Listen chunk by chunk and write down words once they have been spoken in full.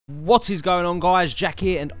What is going on, guys? Jack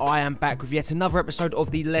here, and I am back with yet another episode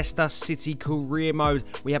of the Leicester City career mode.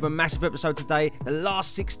 We have a massive episode today, the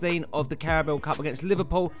last 16 of the Carabao Cup against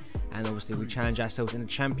Liverpool, and obviously we challenge ourselves in the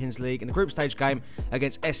Champions League in the group stage game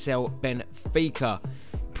against SL Benfica.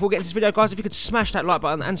 Before getting to this video, guys, if you could smash that like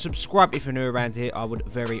button and subscribe if you're new around here, I would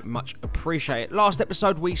very much appreciate it. Last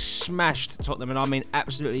episode, we smashed Tottenham, and I mean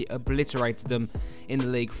absolutely obliterated them in the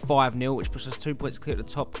league 5-0, which puts us 2 points clear at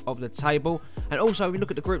the top of the table. And also, if we look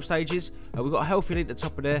at the group stages, we've got a healthy lead at the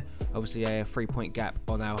top of there. Obviously, a 3-point gap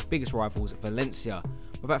on our biggest rivals, Valencia.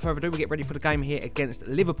 Without further ado, we get ready for the game here against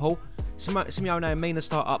Liverpool. Simeone and Mina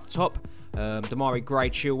start up top. Demarai Gray,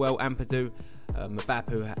 Chilwell, Ampadu,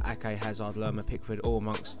 Mbappe, Ake, Hazard, Lerma, Pickford, all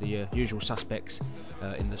amongst the usual suspects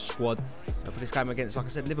in the squad for this game against, like I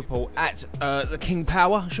said, Liverpool at the King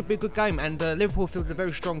Power. Should be a good game, and Liverpool fielded a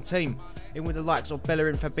very strong team, in with the likes of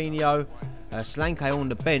Bellerin, Fabinho, Solanke on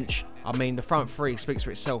the bench. I mean, the front three speaks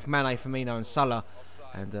for itself: Mane, Firmino, and Salah.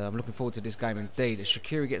 And I'm looking forward to this game indeed. As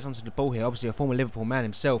Shaqiri gets onto the ball here, obviously a former Liverpool man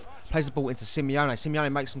himself, plays the ball into Simeone.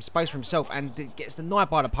 Simeone makes some space for himself and gets denied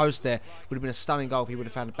by the post there. Would have been a stunning goal if he would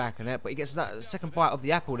have found the back of net, but he gets that second bite of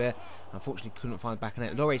the apple there. Unfortunately, couldn't find the back of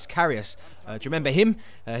net. Loris Karius, do you remember him?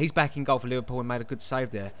 He's back in goal for Liverpool and made a good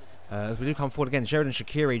save there. As we do come forward again, Sheridan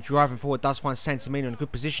Shaqiri driving forward, does find SANTI in a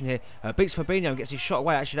good position here. Beats Fabinho and gets his shot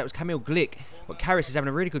away. Actually, that was Kamil Glick. But Karius is having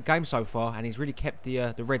a really good game so far, and he's really kept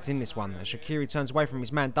the Reds in this one. Shaqiri turns away from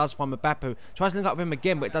his man, does find Mbappe, tries to link up with him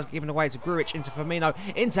again, but it does give him away to Grujic, into Firmino,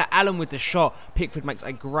 into Allen with the shot. Pickford makes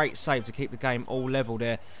a great save to keep the game all level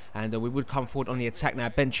there. And we would come forward on the attack now.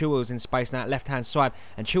 Ben Chilwell's in space now, left-hand side,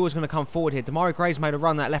 and Chilwell's going to come forward here. Demarai Gray's made a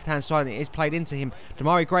run that left-hand side, and it is played into him.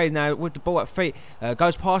 Demarai Gray now with the ball at feet,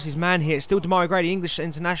 goes past his man here. It's still Demarai Gray, the English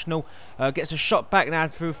international, gets a shot back now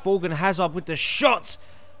through Forgan Hazard with the shot,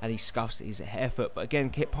 and he scuffs his effort, but again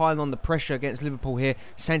keep piling on the pressure against Liverpool here.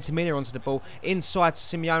 SANTI onto the ball, inside to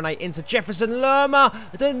Simeone, into Jefferson Lerma,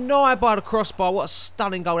 denied by the crossbar. What a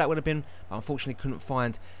stunning goal that would have been, but unfortunately couldn't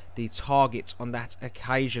find the target on that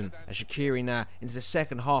occasion. As Shaqiri now into the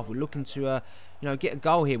second half, we're looking to get a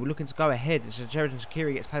goal here. We're looking to go ahead. So Sheridan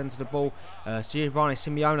Shaqiri gets paid into the ball. Giovanni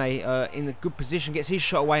Simeone in a good position, gets his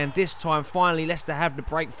shot away, and this time finally Leicester have the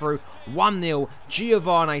breakthrough. 1-0,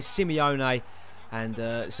 Giovanni Simeone. And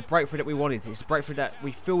it's a breakthrough that we wanted. It's a breakthrough that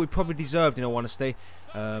we feel we probably deserved, in all honesty.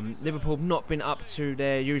 Liverpool have not been up to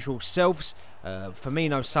their usual selves.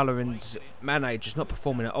 Firmino, Salah and Mane just not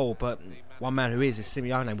performing at all, but one man who is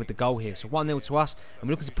Simeone with the goal here. So 1-0 to us, and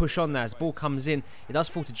we're looking to push on now. As the ball comes in, it does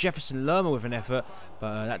fall to Jefferson Lerma with an effort,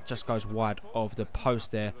 but that just goes wide of the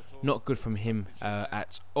post there. Not good from him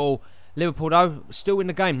at all. Liverpool, though, still in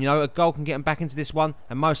the game. A goal can get him back into this one.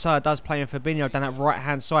 And Mo Salah does play in Fabinho down that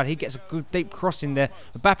right-hand side. He gets a good deep cross in there.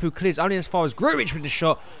 Mbappe clears only as far as Grujic with the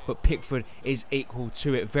shot, but Pickford is equal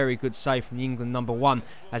to it. Very good save from the England #1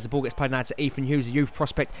 as the ball gets played now to Ethan Hughes, a youth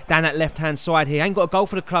prospect, down that left-hand side here. Ain't got a goal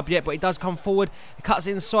for the club yet, but he does come forward. He cuts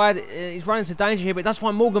inside. He's running into danger here, but he does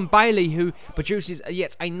find Morgan Bailey, who produces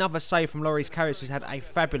yet another save from Loris Karius, who's had a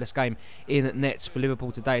fabulous game in nets for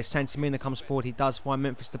Liverpool today. As SANTI comes forward, he does find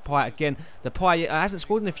Memphis Depay again. Depay hasn't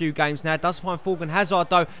scored in a few games now. Does find Forgan Hazard,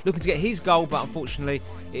 though, looking to get his goal, but unfortunately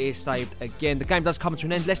it is saved again. The game does come to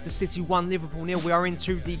an end. Leicester City 1, Liverpool 0. We are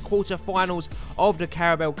into the quarter-finals of the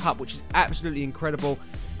Carabao Cup, which is absolutely incredible,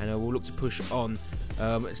 and we'll look to push on.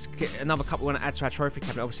 Let's get another cup we want to add to our trophy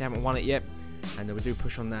cabinet. Obviously haven't won it yet, and we do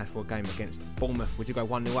push on now for a game against Bournemouth. We do go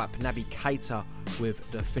 1-0 up. Naby Keita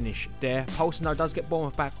with the finish there. Paulson, though, does get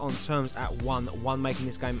Bournemouth back on terms at 1-1, making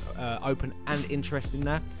this game open and interesting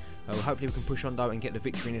there. Hopefully we can push on, though, and get the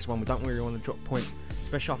victory in this one. We don't really want to drop points,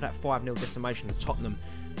 especially after that 5-0 decimation of Tottenham.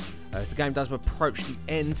 As the game does approach the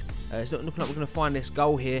end, it's not looking like we're going to find this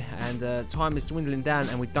goal here, and time is dwindling down,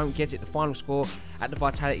 and we don't get it. The final score at the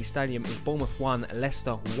Vitality Stadium is Bournemouth 1,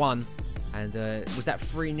 Leicester 1, and was that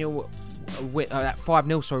 3-0 that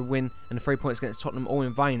 5-0 win and the 3 points against Tottenham all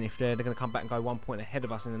in vain if they're going to come back and go 1 point ahead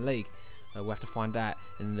of us in the league? We'll have to find out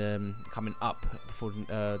in coming up before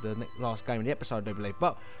the last game of the episode, I believe.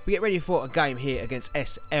 But we get ready for a game here against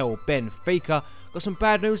SL Benfica. Got some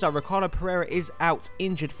bad news though. Ricardo Pereira is out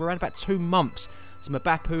injured for around about 2 months. So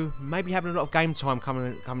Mbappe maybe having a lot of game time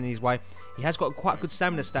coming his way. He has got quite good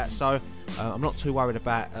stamina stats, so I'm not too worried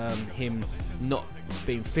about him not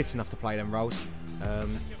being fit enough to play them roles.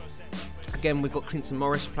 Again, we've got Clinton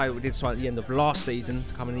Morris, play what we did at the end of last season,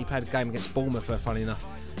 to come in. He played a game against Bournemouth, funny enough,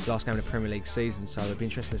 last game of the Premier League season, so it'll be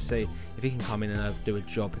interesting to see if he can come in and do a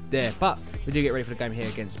job there. But we do get ready for the game here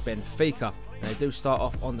against Benfica. They do start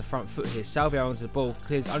off on the front foot here. Salvio onto the ball,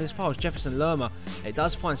 clears only as far as Jefferson Lerma. It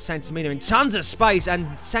does find SANTI in tons of space, and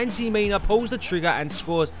SANTI pulls the trigger and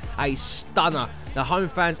scores a stunner. The home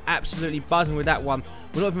fans absolutely buzzing with that one.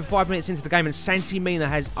 We're not even 5 minutes into the game, and SANTI MINA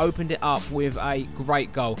has opened it up with a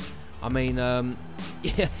great goal. I mean,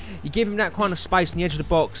 yeah, you give him that kind of space on the edge of the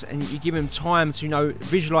box, and you give him time to, you know,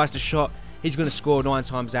 visualise the shot. He's going to score 9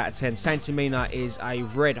 times out of 10. SANTI MINA is a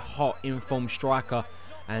red-hot, informed striker.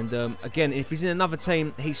 And again, if he's in another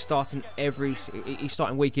team, he's starting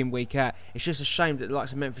week in, week out. It's just a shame that the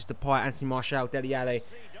likes of Memphis Depay, Anthony Martial, Dele Alli,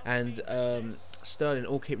 and Sterling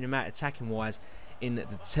all keeping him out attacking-wise in the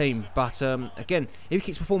team. But again, if he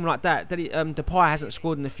keeps performing like that, Depay hasn't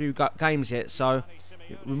scored in a few games yet, so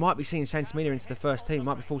we might be seeing SANTI MINA into the first team. We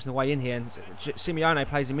might be forcing the way in here, and Simeone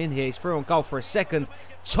plays him in here. He's through on goal for a second,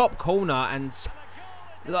 top corner, and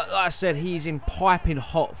like I said, he's in piping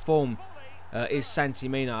hot form. Is SANTI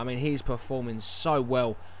MINA. I mean, he's performing so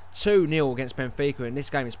well. 2-0 against Benfica, and this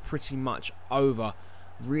game is pretty much over.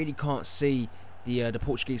 Really can't see the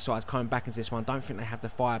Portuguese side coming back into this one. Don't think they have the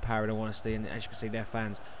firepower, in all honesty, and as you can see, their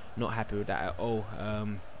fans not happy with that at all.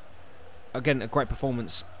 Again, a great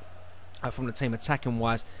performance from the team attacking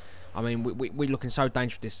wise. I mean, we're looking so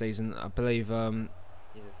dangerous this season. I believe, you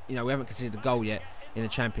know, we haven't conceded a goal yet in the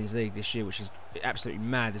Champions League this year, which is absolutely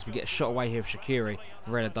mad, as we get a shot away here of Shaqiri.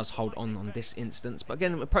 Varela does hold on this instance, but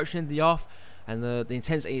again, approaching the end of the half, and the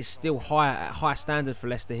intensity is still high, at high standard for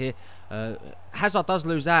Leicester here. Hazard does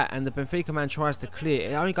lose out, and the Benfica man tries to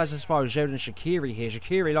clear. It only goes as far as Xherdan Shaqiri here.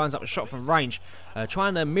 Shaqiri lines up a shot from range,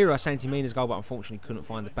 trying to mirror SANTI MINA's goal, but unfortunately couldn't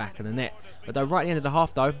find the back of the net. But though, right at the end of the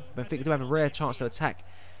half though, Benfica do have a rare chance to attack,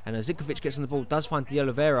 and Zikovic gets on the ball, does find De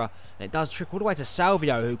Oliveira, and it does trick all the way to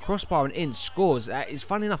Salvio, who crossbar and in scores. That is,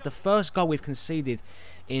 funny enough, the first goal we've conceded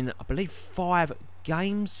in, I believe, 5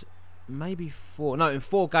 games, maybe 4. No, in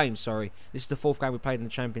 4 games, sorry. This is the 4th game we played in the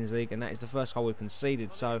Champions League, and that is the first goal we've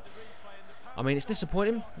conceded. So, I mean, it's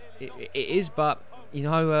disappointing. It is, but, you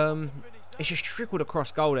know, it's just trickled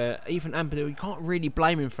across goal there. Even Ampadu, you can't really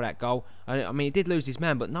blame him for that goal. I mean, he did lose his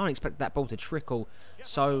man, but no one expected that ball to trickle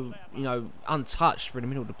so, you know, untouched through the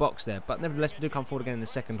middle of the box there. But nevertheless, we do come forward again in the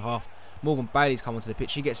second half. Morgan Bailey's come onto the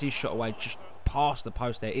pitch. He gets his shot away just past the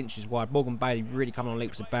post there, inches wide. Morgan Bailey really coming on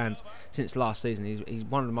leaps and bounds since last season. He's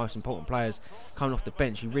one of the most important players coming off the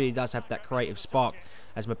bench. He really does have that creative spark.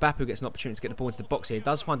 As Mbappe gets an opportunity to get the ball into the box here, he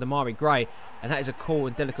does find Amari Gray, and that is a cool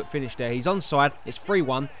and delicate finish there. He's onside. It's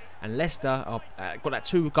 3-1, and Leicester got that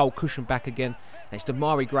 2-goal cushion back again. And it's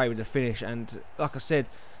Amari Gray with the finish, and like I said,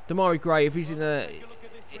 Amari Gray, if he's in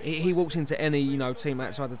he walks into any, you know, team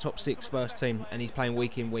outside the top 6 first team, and he's playing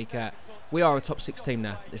week in, week out. We are a top 6 team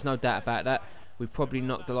now. There's no doubt about that. We've probably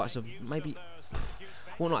knocked the likes of maybe, I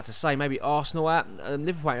wouldn't like to say, maybe Arsenal out.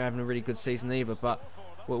 Liverpool ain't having a really good season either, but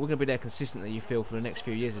we're going to be there consistently, you feel, for the next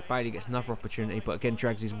few years as Bailey gets another opportunity, but again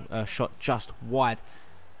drags his shot just wide.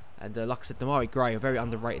 And like I said, Amari Gray, a very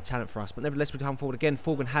underrated talent for us. But nevertheless, we come forward again.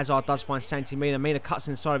 Thorgan Hazard does find SANTI MINA. MINA cuts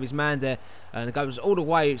inside of his man there, and it goes all the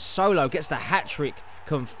way solo, gets the hat-trick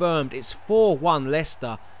confirmed. It's 4-1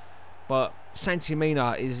 Leicester. But SANTI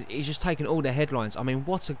MINA he's just taking all the headlines. I mean,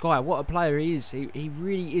 what a guy, what a player he is. He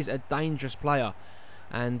really is a dangerous player.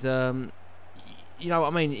 And, you know,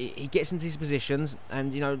 I mean, he gets into his positions,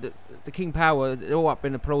 and, you know, the King Power, they're all up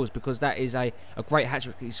in applause, because that is a great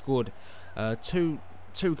hat-trick he scored.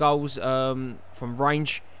 Two goals from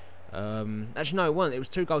range. Actually, no, it wasn't. It was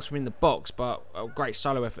 2 goals from in the box, but a great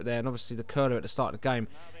solo effort there. And obviously, the curler at the start of the game,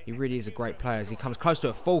 he really is a great player. As he comes close to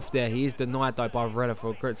a 4th there, he is denied though by Varela for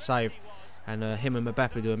a good save. And him and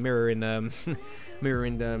Mbappe do a mirroring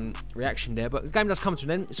reaction there. But the game does come to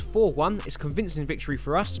an end. It's 4-1. It's a convincing victory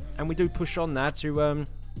for us, and we do push on now to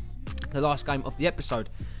the last game of the episode.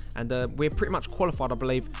 And we're pretty much qualified, I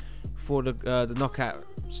believe, for the knockout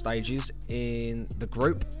stages in the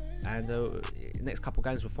group. And the next couple of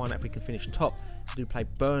games we'll find out if we can finish top. So we do play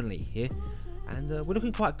Burnley here, and we're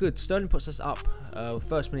looking quite good. Sterling puts us up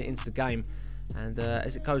first minute into the game, and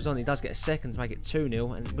as it goes on, he does get a second to make it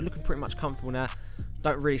 2-0, and we're looking pretty much comfortable now.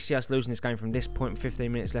 Don't really see us losing this game from this point.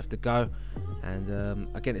 15 minutes left to go, and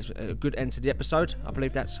again, it's a good end to the episode. I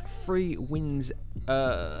believe that's 3 wins,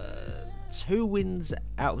 2 wins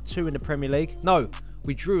out of 2 in the Premier League. No,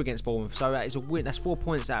 we drew against Bournemouth, so that is a win. That's 4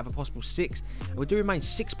 points out of a possible 6, and we do remain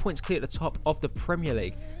 6 points clear at the top of the Premier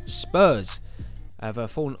League. Spurs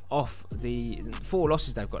have fallen off the 4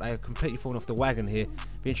 losses they've got. They have completely fallen off the wagon here.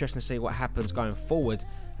 Be interesting to see what happens going forward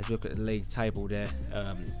as we look at the league table there.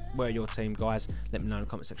 Where are your team, guys? Let me know in the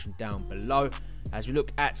comment section down below. As we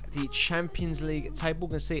look at the Champions League table,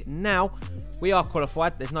 we're going to see it now. We are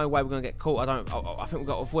qualified. There's no way we're going to get caught. I think we've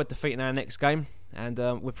got to avoid defeat in our next game. And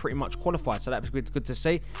we're pretty much qualified, so that's good to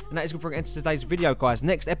see. And that is going to bring it to today's video, guys.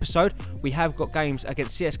 Next episode, we have got games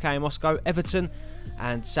against CSKA Moscow, Everton,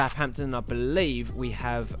 and Southampton. I believe we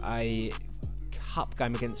have a Cup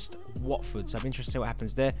game against Watford. So I'm interested to see what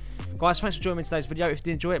happens there. Guys, thanks for joining me in today's video. If you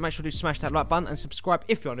did enjoy it, make sure to smash that like button and subscribe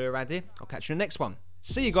if you're new around here. I'll catch you in the next one.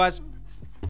 See you guys.